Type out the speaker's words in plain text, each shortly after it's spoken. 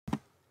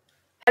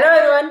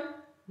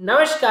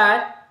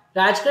Namaskar,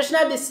 Raj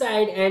Krishna this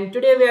side, and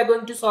today we are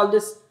going to solve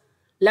this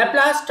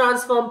Laplace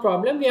transform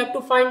problem. We have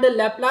to find the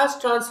Laplace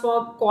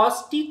transform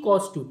cos t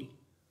cos 2t.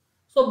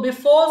 So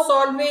before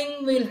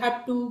solving, we'll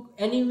have to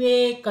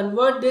anyway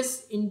convert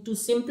this into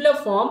simpler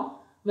form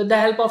with the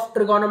help of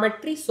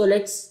trigonometry. So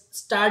let's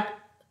start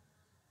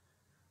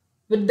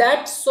with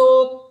that.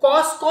 So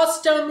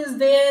cos term is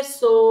there.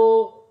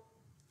 So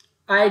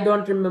I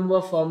don't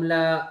remember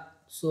formula.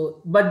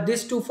 So but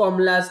these two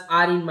formulas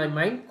are in my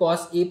mind: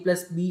 cos a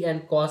plus b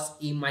and cos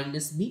a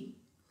minus b.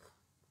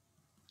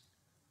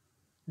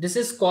 This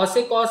is cos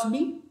A cos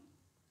B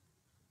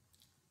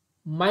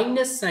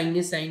minus sin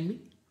A sin B,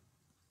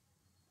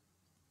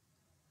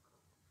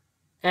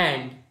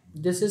 and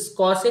this is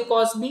cos A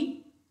cos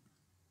B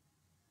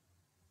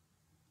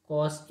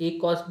cos A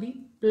cos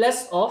B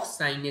plus of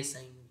sin A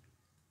sin B.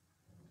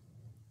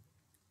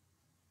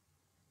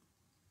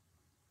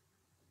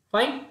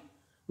 Fine.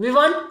 We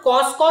want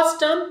cos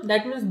term,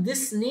 that means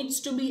this needs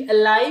to be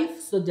alive,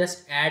 so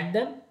just add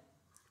them.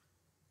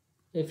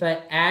 If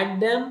I add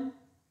them,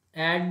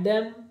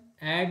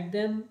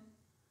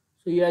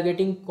 so you are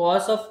getting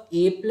cos of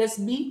A plus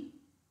B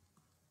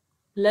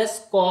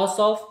plus cos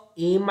of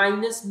A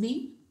minus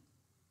B,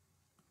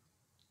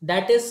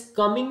 that is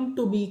coming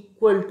to be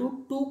equal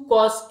to 2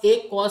 cos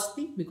A cos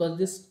B, because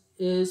this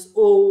is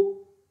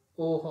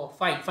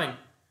fine,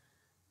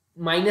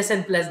 minus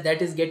and plus,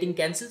 that is getting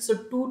cancelled, so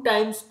 2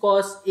 times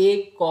cos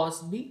A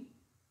cos B.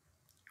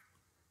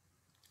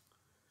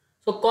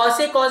 So cos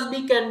A cos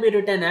B can be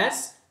written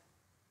as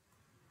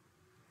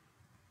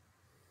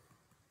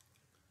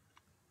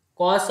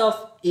cos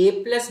of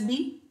A plus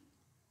B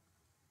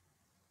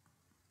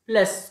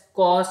plus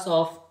cos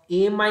of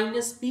A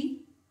minus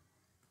B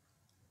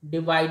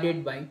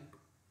divided by 2.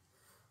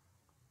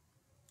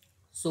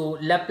 So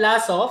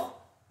Laplace of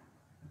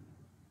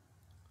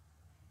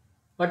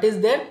what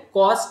is there?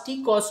 Cos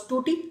t cos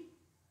 2t.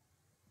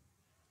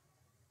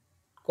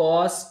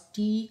 Cos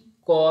t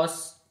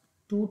cos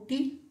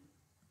 2t.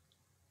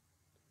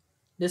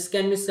 This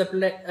can be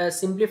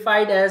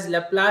simplified as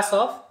Laplace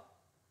of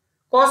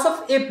cos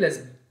of A plus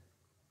B.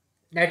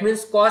 That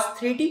means cos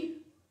 3t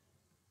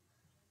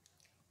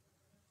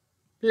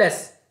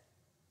plus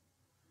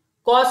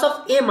cos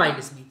of A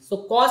minus B.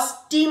 So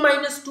cos t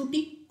minus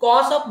 2t,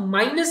 cos of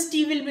minus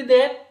t will be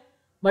there,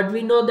 but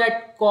we know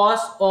that cos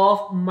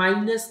of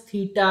minus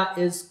theta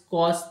is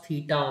cos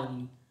theta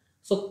only.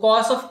 So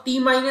cos of t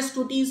minus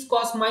 2t is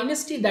cos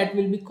minus t, that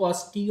will be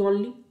cos t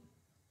only.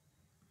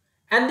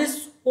 And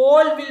this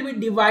whole will be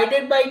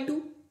divided by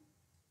 2.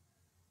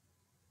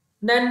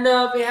 Then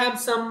we have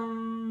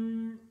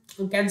some,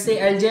 you can say,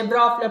 algebra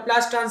of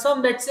Laplace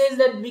transform that says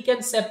that we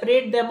can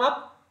separate them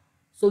up.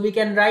 So we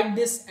can write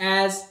this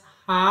as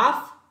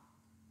half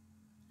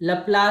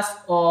Laplace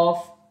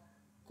of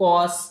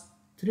cos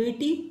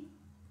 3t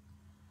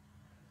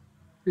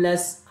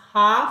plus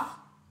half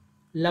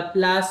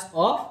Laplace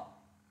of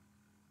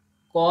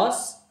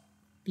cos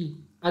t.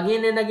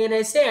 Again and again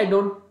I say, I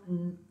don't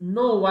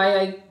know why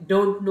I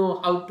don't know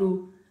how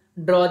to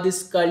draw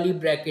this curly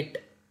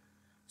bracket.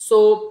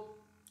 So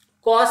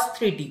cos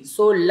 3t.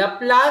 So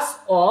Laplace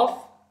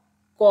of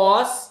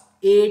cos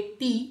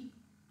at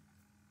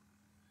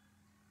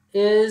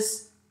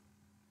is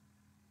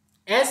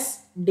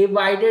s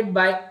divided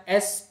by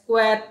s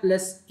square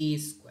plus a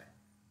square.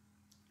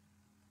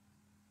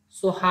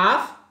 So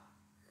half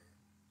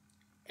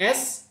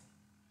s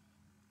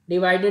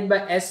divided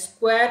by s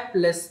square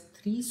plus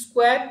 3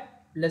 square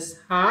plus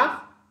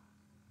half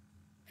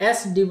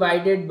s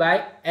divided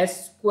by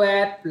s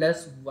square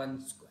plus 1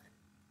 square.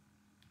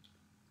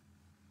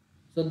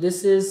 So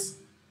this is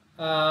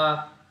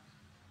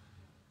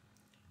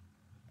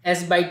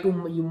s by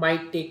 2 you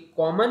might take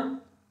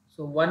common.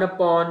 So 1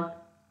 upon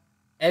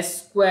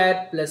s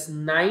square plus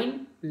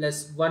 9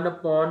 plus 1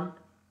 upon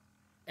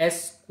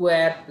s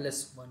square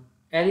plus 1.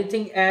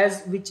 Anything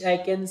as which I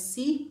can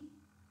see?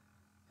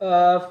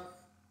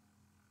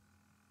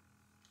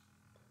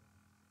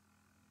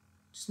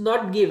 It's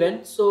not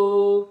given.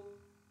 So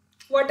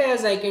what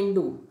else I can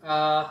do?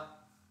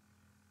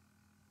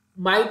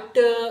 Might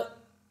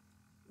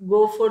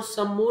go for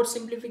some more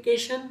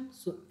simplification.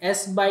 So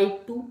s by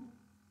 2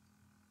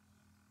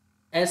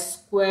 s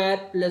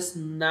square plus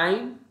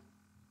 9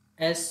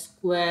 s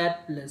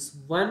square plus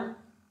 1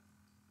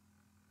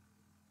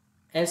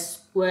 s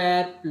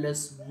square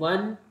plus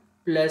 1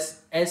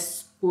 plus s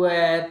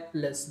square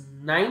plus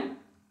 9.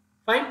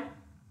 Fine.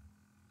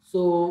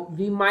 So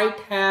we might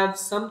have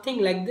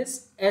something like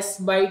this: s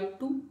by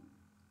 2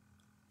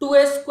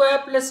 2s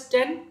square plus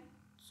 10.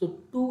 So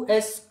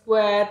 2s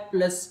square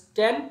plus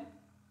 10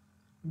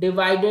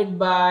 divided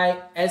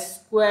by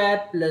s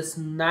square plus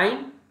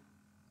 9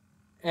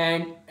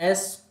 and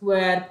s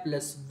square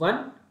plus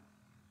 1.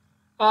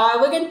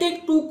 We can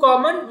take 2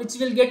 common, which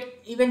will get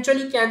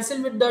eventually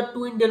cancelled with the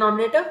 2 in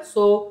denominator.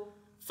 So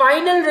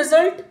final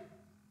result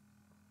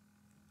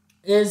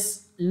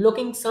is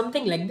looking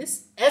something like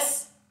this: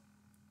 s,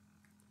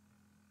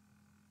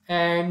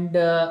 and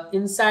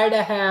inside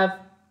I have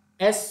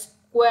s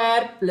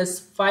square plus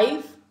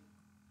 5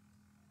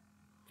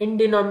 In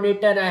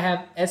denominator I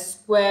have s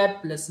square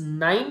plus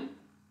 9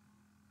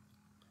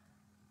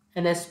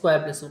 and s square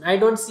plus 1. I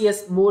don't see a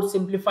more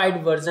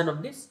simplified version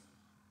of this.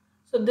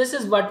 So this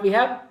is what we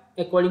have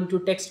according to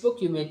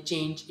textbook. You may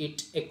change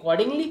it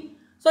accordingly.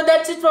 So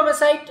that's it from my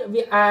side.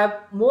 We have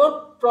more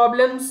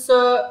problems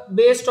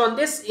based on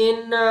this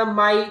in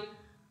my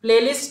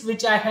playlist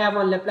which I have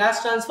on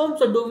Laplace transform.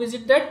 So do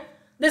visit that.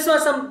 This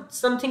was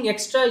something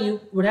extra.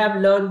 You would have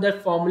learned the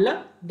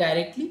formula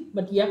directly,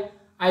 but yeah,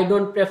 I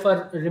don't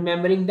prefer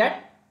remembering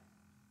that.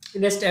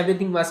 Rest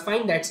everything was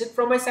fine. That's it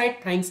from my side.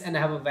 Thanks and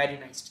have a very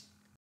nice day.